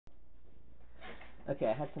Okay,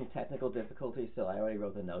 I had some technical difficulties, so I already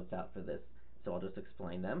wrote the notes out for this, so I'll just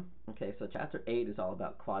explain them. Okay, so Chapter 8 is all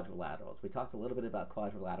about quadrilaterals. We talked a little bit about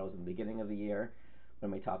quadrilaterals in the beginning of the year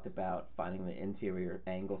when we talked about finding the interior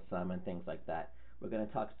angle sum and things like that. We're going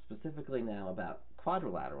to talk specifically now about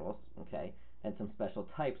quadrilaterals, okay, and some special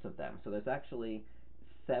types of them. So there's actually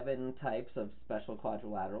 7 types of special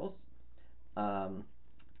quadrilaterals. Um,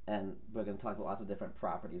 and we're going to talk about lots of different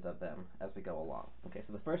properties of them as we go along. Okay,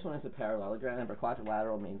 so the first one is a parallelogram. Remember,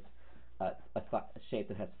 quadrilateral means a shape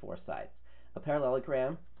that has 4 sides. A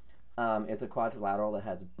parallelogram is a quadrilateral that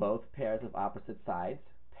has both pairs of opposite sides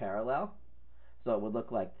parallel. So it would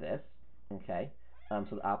look like this. Okay,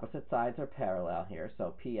 so the opposite sides are parallel here.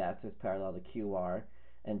 So PS is parallel to QR,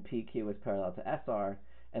 and PQ is parallel to SR.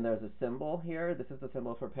 And there's a symbol here. This is the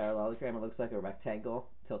symbol for parallelogram. It looks like a rectangle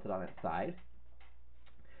tilted on its side,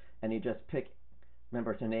 and you just pick.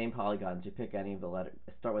 Remember, to name polygons, you pick any of the letters,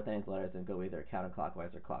 start with any of the letters, and go either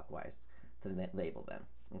counterclockwise or clockwise to label them.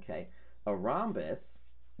 Okay, a rhombus,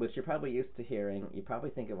 which you're probably used to hearing, you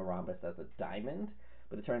probably think of a rhombus as a diamond,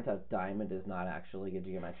 but it turns out diamond is not actually a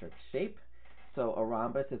geometric shape. So a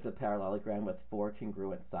rhombus is a parallelogram with 4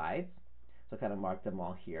 congruent sides. So kind of mark them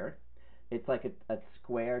all here. It's like a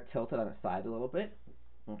square tilted on its side a little bit.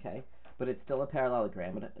 Okay, but it's still a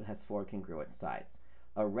parallelogram, but it has 4 congruent sides.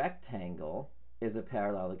 A rectangle is a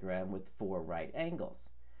parallelogram with 4 right angles,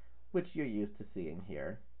 which you're used to seeing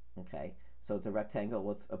here. Okay, so it's a rectangle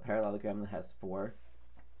with a parallelogram that has 4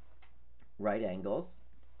 right angles.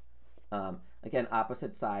 Again,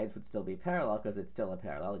 opposite sides would still be parallel because it's still a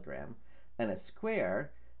parallelogram. And a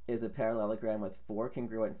square is a parallelogram with 4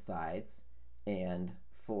 congruent sides and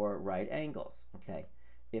 4 right angles. Okay,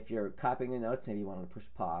 if you're copying the notes, maybe you want to push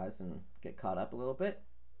pause and get caught up a little bit.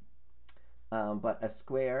 But a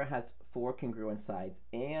square has 4 congruent sides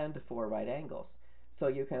and 4 right angles. So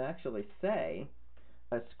you can actually say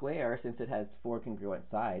a square, since it has 4 congruent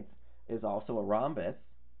sides, is also a rhombus.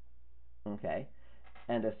 Okay,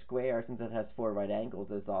 and a square, since it has 4 right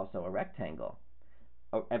angles, is also a rectangle.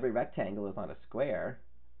 Every rectangle is not a square,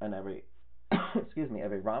 and every excuse me,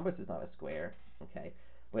 every rhombus is not a square. Okay,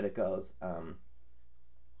 when it goes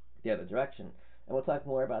the other direction. And we'll talk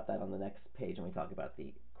more about that on the next page when we talk about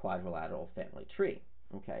the quadrilateral family tree.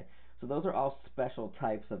 Okay, so those are all special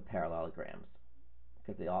types of parallelograms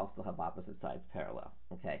because they all still have opposite sides parallel.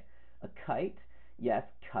 Okay, a kite, yes,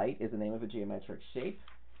 kite is the name of a geometric shape.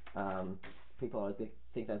 Um, People always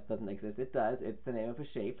think that doesn't exist. It does. It's the name of a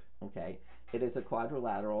shape. Okay, it is a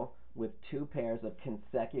quadrilateral with 2 pairs of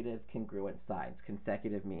consecutive congruent sides.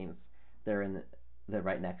 Consecutive means they're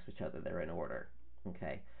right next to each other. They're in order.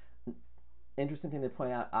 Okay. Interesting thing to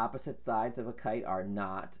point out: opposite sides of a kite are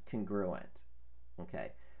not congruent.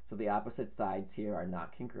 Okay, so the opposite sides here are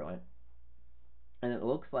not congruent, and it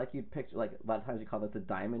looks like you'd picture, like a lot of times you call this a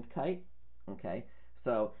diamond kite. Okay,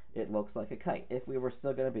 so it looks like a kite. If we were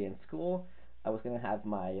still going to be in school, I was going to have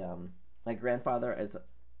my grandfather, as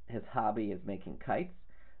his hobby is making kites.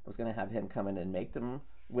 I was going to have him come in and make them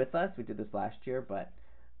with us. We did this last year, but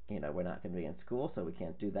we're not going to be in school, so we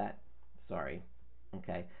can't do that. Sorry.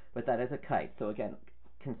 Okay, but that is a kite. So again,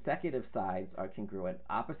 consecutive sides are congruent.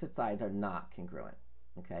 Opposite sides are not congruent.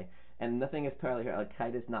 Okay, and nothing is parallel here. A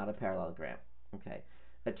kite is not a parallelogram. Okay,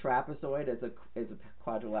 a trapezoid is a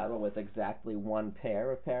quadrilateral with exactly 1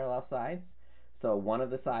 pair of parallel sides. So one of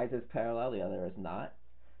the sides is parallel, the other is not.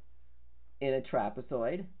 In a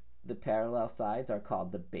trapezoid, the parallel sides are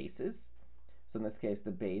called the bases. So in this case,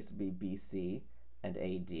 the base would be BC and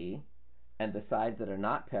AD, and the sides that are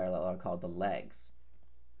not parallel are called the legs.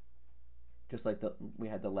 Just like we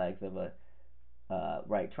had the legs of a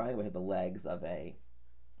right triangle, we have the legs of a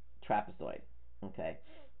trapezoid. Okay.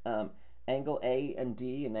 Um, Angle A and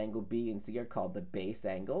D and angle B and C are called the base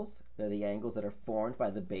angles. They're the angles that are formed by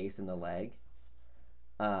the base and the leg.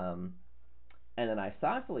 Um, and an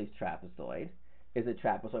isosceles trapezoid is a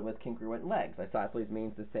trapezoid with congruent legs. Isosceles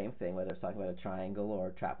means the same thing, whether it's talking about a triangle or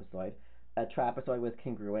a trapezoid. A trapezoid with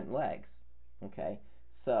congruent legs. Okay,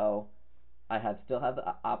 so still have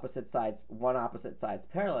the opposite sides, one opposite side's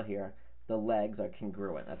parallel here. The legs are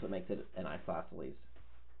congruent. That's what makes it an isosceles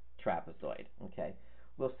trapezoid. Okay,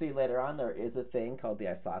 we'll see later on there is a thing called the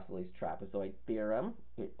isosceles trapezoid theorem.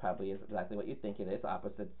 It probably is exactly what you think it is.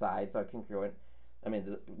 Opposite sides are congruent. I mean,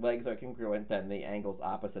 the legs are congruent, then the angles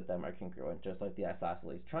opposite them are congruent, just like the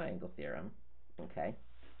isosceles triangle theorem. Okay,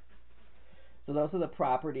 so those are the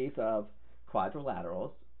properties of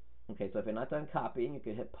quadrilaterals. Okay, so if you're not done copying, you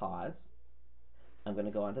can hit pause. I'm going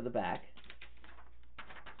to go on to the back.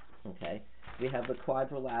 Okay, we have the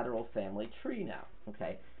quadrilateral family tree now.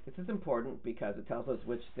 Okay, this is important because it tells us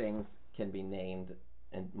which things can be named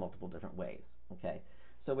in multiple different ways. Okay,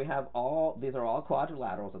 so these are all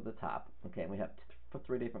quadrilaterals at the top. Okay, and we have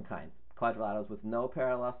three different kinds: quadrilaterals with no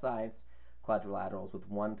parallel sides, quadrilaterals with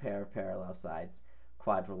one pair of parallel sides,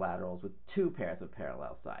 quadrilaterals with two pairs of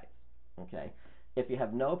parallel sides. Okay, if you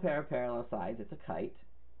have no pair of parallel sides, it's a kite.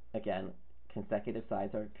 Again, consecutive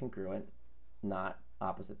sides are congruent, not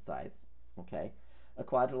opposite sides. Okay, a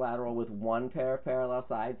quadrilateral with one pair of parallel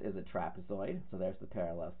sides is a trapezoid. So there's the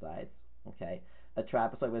parallel sides. Okay, a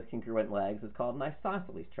trapezoid with congruent legs is called an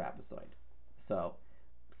isosceles trapezoid. So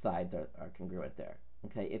sides are congruent there.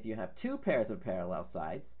 Okay, if you have two pairs of parallel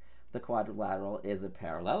sides, the quadrilateral is a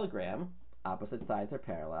parallelogram. Opposite sides are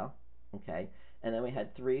parallel. Okay, and then we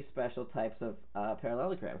had three special types of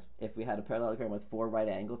parallelograms. If we had a parallelogram with four right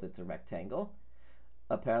angles, it's a rectangle.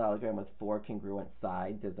 A parallelogram with four congruent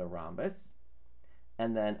sides is a rhombus.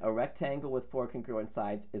 And then a rectangle with four congruent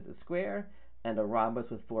sides is a square, and a rhombus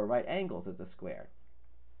with four right angles is a square.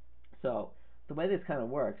 So the way this kind of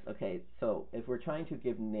works, okay, so if we're trying to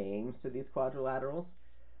give names to these quadrilaterals,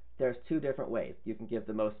 there's two different ways. You can give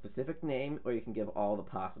the most specific name, or you can give all the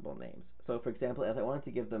possible names. So for example, if I wanted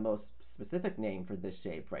to give the most specific name for this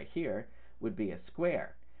shape right here, would be a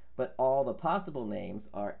square. But all the possible names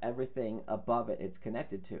are everything above it it's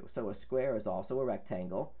connected to. So a square is also a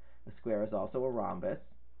rectangle, a square is also a rhombus,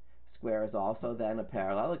 square is also then a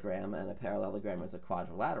parallelogram, and a parallelogram is a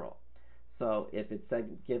quadrilateral. So if it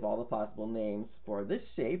said give all the possible names for this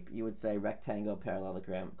shape, you would say rectangle,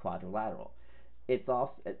 parallelogram, quadrilateral. It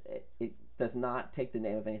does not take the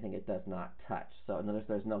name of anything it does not touch. So in other words,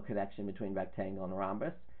 there's no connection between rectangle and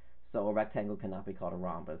rhombus. So a rectangle cannot be called a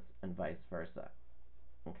rhombus, and vice versa.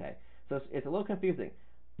 Okay, so it's a little confusing.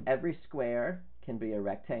 Every square can be a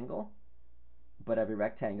rectangle, but every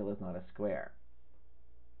rectangle is not a square.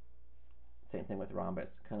 Same thing with rhombus.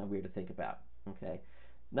 Kind of weird to think about. Okay,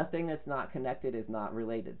 nothing that's not connected is not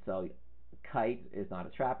related. So kite is not a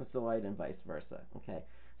trapezoid, and vice versa. Okay,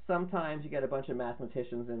 sometimes you get a bunch of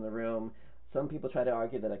mathematicians in the room. Some people try to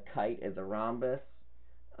argue that a kite is a rhombus.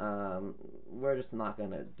 We're just not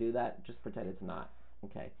going to do that. Just pretend it's not.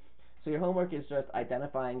 Okay. So your homework is just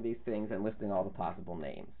identifying these things and listing all the possible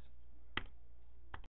names.